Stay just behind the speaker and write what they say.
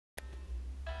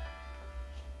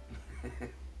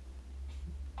spielst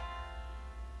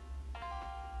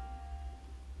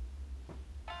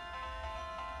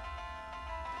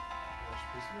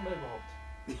du denn überhaupt?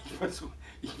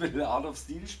 Ich will Art of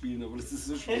Steel spielen, aber das ist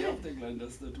so schwer auf der kleinen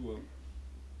Tastatur.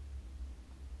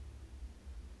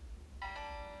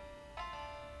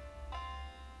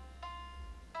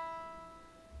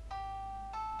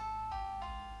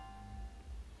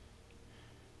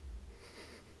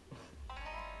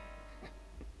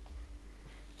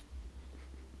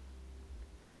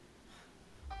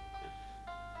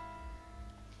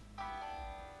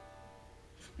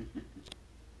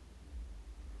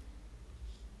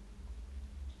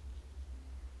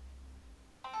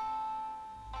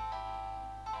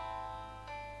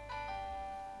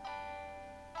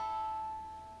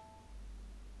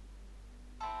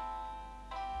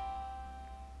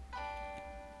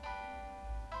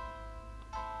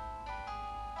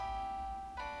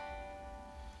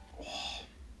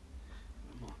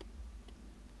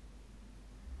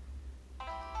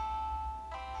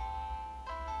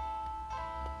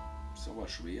 Ist aber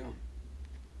schwer.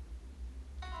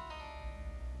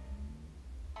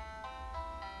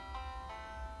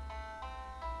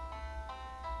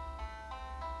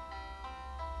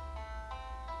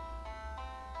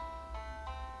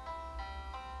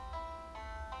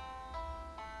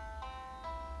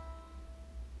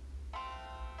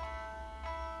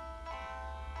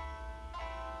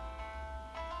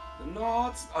 The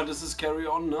North. Ah, das ist Carry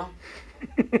On, ne?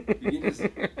 Wie geht es?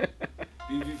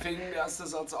 Wie fängt der erste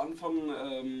Satz an von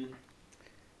 2,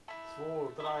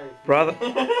 3, 4. Brother.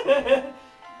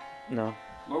 No.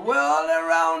 My world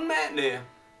around me. Nee.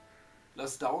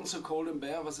 Lies down so cold and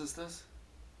bare, was ist das?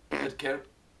 That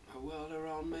my world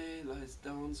around me lies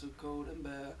down so cold and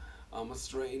bare. I'm a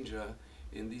stranger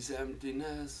in this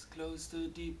emptiness, close to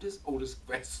deep this. Oh, das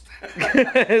West.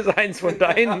 Das ist eins von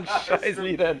deinen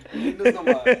Scheißliedern. Wie geht das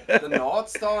nochmal? The North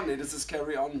Star? Nee, das ist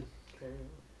Carry On.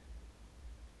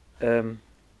 The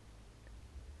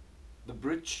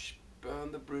Bridge,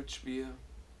 Burn the Bridge, Beer.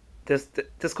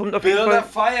 Das kommt auf jeden Build a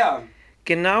Fall. Fire.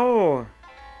 Genau.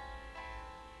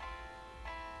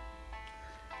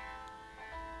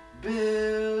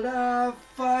 Build a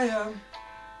fire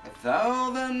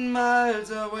 1,000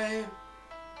 miles away.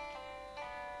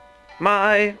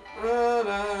 My. Da,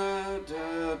 da,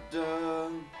 da, da.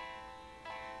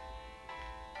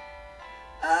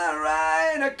 I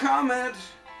ride a comet.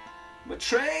 My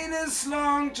train is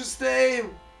long to stay.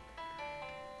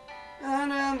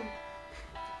 And then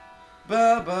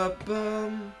ba ba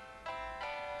bum.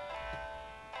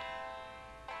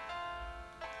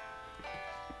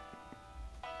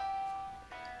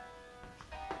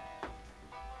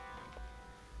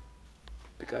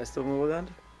 Begeisterung,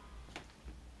 Roland?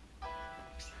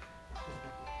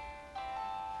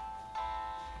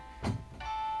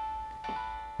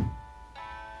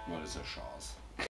 Das ist ja Chance.